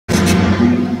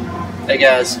Hey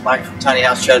guys, Mike from Tiny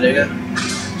House Chattanooga.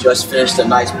 Just finished a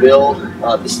nice build.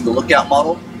 This is the lookout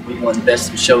model. We won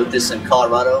Best in Show with this in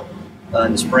Colorado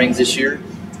in the springs this year.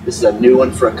 This is a new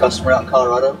one for a customer out in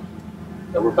Colorado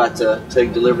that we're about to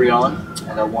take delivery on,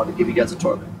 and I wanted to give you guys a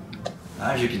tour of it.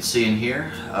 As you can see in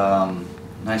here,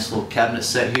 nice little cabinet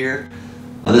set here.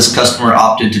 This customer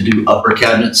opted to do upper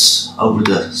cabinets over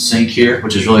the sink here,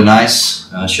 which is really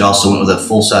nice. She also went with a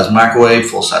full-size microwave,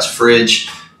 full-size fridge,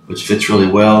 which fits really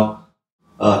well.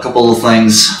 A couple little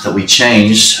things that we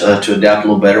changed to adapt a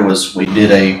little better was we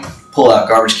did a pull-out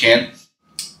garbage can.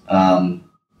 It's kind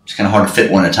of hard to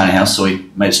fit one at a tiny house, so we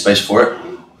made space for it.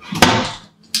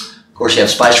 Of course, you have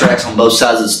spice racks on both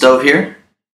sides of the stove here.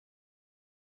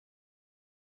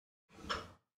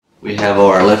 We have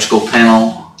our electrical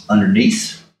panel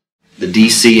underneath, the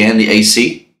DC and the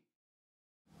AC.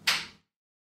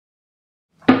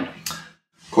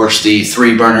 Of course, the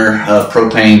 3-burner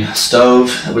propane stove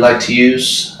that we like to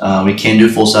use. We can do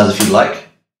full size if you'd like.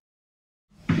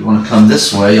 If you want to come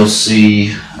this way, you'll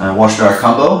see washer dryer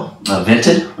combo,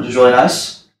 vented, which is really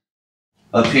nice.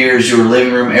 Up here is your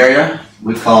living room area.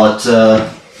 We call it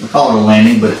a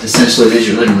landing, but essentially it is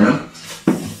your living room.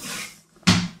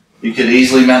 You could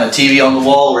easily mount a TV on the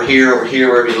wall, or here,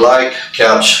 wherever you'd like.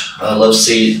 Couch, love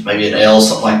seat, maybe an L,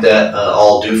 something like that.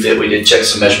 All do fit. We did check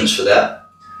some measurements for that.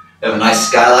 We have a nice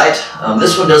skylight.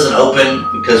 This one doesn't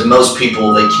open because most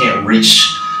people, they can't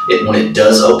reach it when it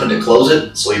does open to close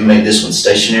it. So we made this one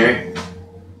stationary.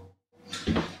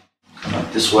 Come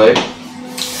up this way.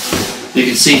 You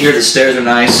can see here the stairs are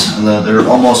nice. They're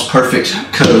almost perfect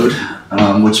code,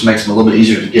 which makes them a little bit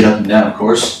easier to get up and down, of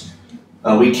course.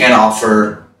 We can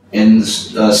offer in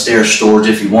stair storage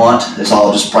if you want. It's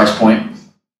all just price point.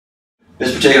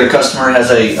 This particular customer has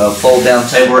a fold down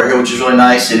table right here, which is really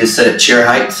nice. It is set at chair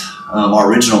height.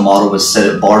 Our original model was set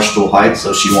at bar stool height,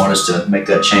 so she wanted us to make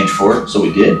that change for her, so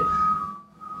we did.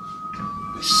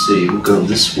 Let's see, we'll go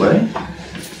this way.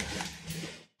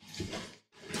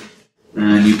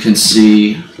 And you can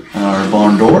see our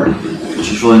barn door,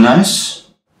 which is really nice.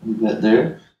 Leave that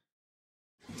there.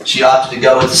 She opted to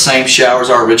go with the same shower as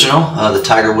our original, the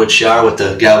Tiger Wood shower with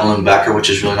the Galvan backer, which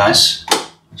is really nice.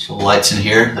 Some lights in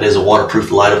here. That is a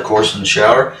waterproof light, of course, in the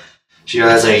shower. She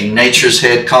has a Nature's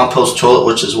Head compost toilet,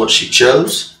 which is what she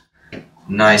chose.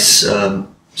 Nice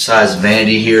size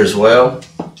vanity here as well.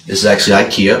 This is actually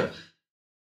IKEA.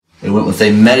 They went with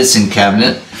a medicine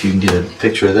cabinet, if you can get a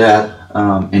picture of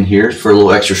that, in here for a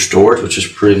little extra storage, which is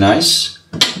pretty nice.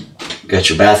 Got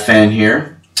your bath fan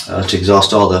here to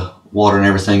exhaust all the water and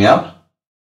everything out.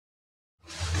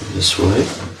 This way.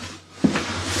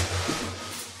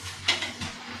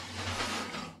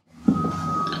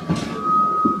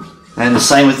 And the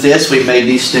same with this, we made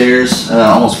these stairs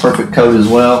almost perfect code as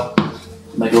well.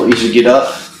 Make it a little easier to get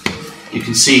up. You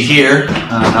can see here,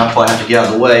 I'll probably have to get out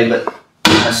of the way, but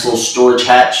nice little storage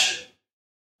hatch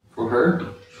for her.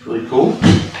 It's really cool.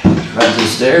 Right to the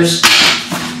stairs.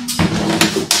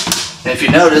 And if you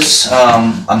notice,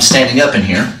 I'm standing up in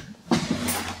here.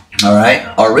 Alright,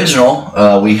 our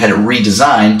original, we had it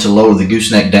redesigned to lower the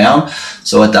gooseneck down.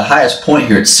 So at the highest point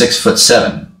here, it's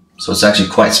 6'7". So it's actually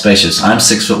quite spacious. I'm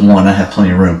 6'1", I have plenty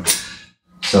of room.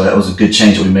 So that was a good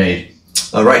change that we made.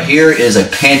 Right here is a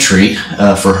pantry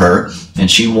for her, and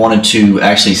she wanted to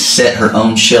actually set her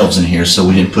own shelves in here, so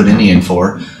we didn't put any in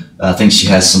for her. I think she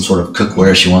has some sort of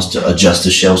cookware she wants to adjust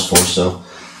the shelves for. So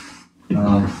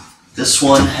this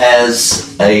one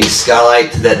has a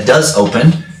skylight that does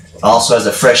open. Also has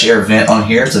a fresh air vent on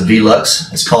here. It's a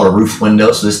Velux. It's called a roof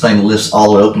window, so this thing lifts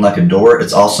all the way open like a door.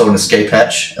 It's also an escape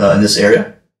hatch in this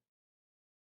area.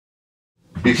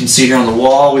 You can see here on the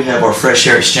wall we have our fresh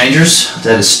air exchangers.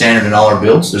 That is standard in all our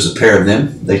builds. There's a pair of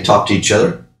them. They talk to each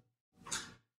other.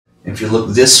 If you look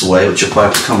this way, which you'll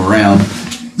probably have to come around,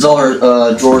 is all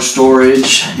our drawer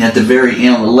storage. And at the very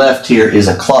end on the left here is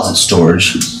a closet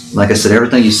storage. Like I said,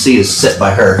 everything you see is set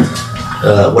by her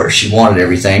where she wanted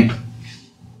everything.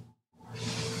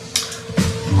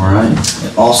 Alright,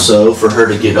 and also for her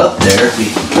to get up there,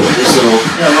 this little,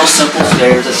 real simple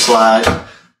stairs that slide.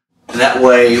 And that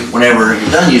way, whenever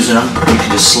you're done using them, you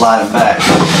can just slide them back.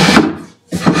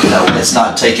 That way it's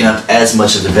not taking up as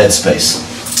much of the bed space.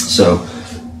 So, a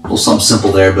little something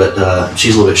simple there, but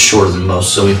she's a little bit shorter than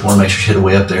most, so we want to make sure she hit her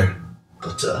way up there.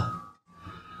 But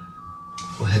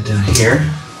we'll head down here.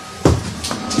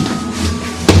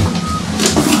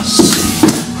 Let's see.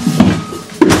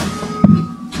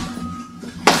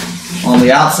 On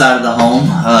the outside of the home,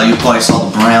 you probably saw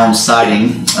the brown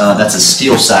siding. That's a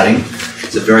steel siding.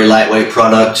 It's a very lightweight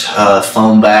product,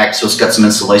 foam back, so it's got some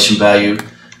insulation value.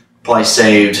 Probably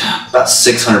saved about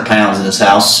 600 pounds in this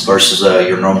house versus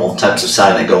your normal types of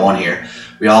siding that go on here.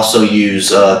 We also use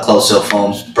closed cell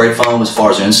foam, spray foam as far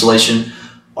as the insulation.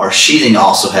 Our sheathing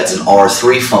also has an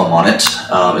R3 foam on it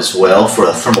as well for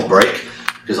a thermal break,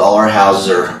 because all our houses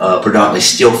are predominantly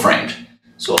steel framed.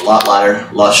 So a lot lighter,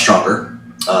 a lot stronger.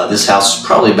 This house is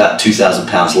probably about 2,000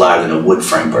 pounds lighter than a wood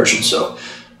frame version. So,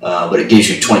 but it gives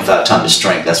you 25 times the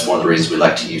strength. That's one of the reasons we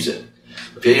like to use it.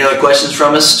 If you have any other questions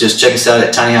from us, just check us out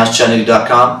at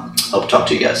tinyhousechattanooga.com. Hope to talk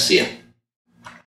to you guys. See ya.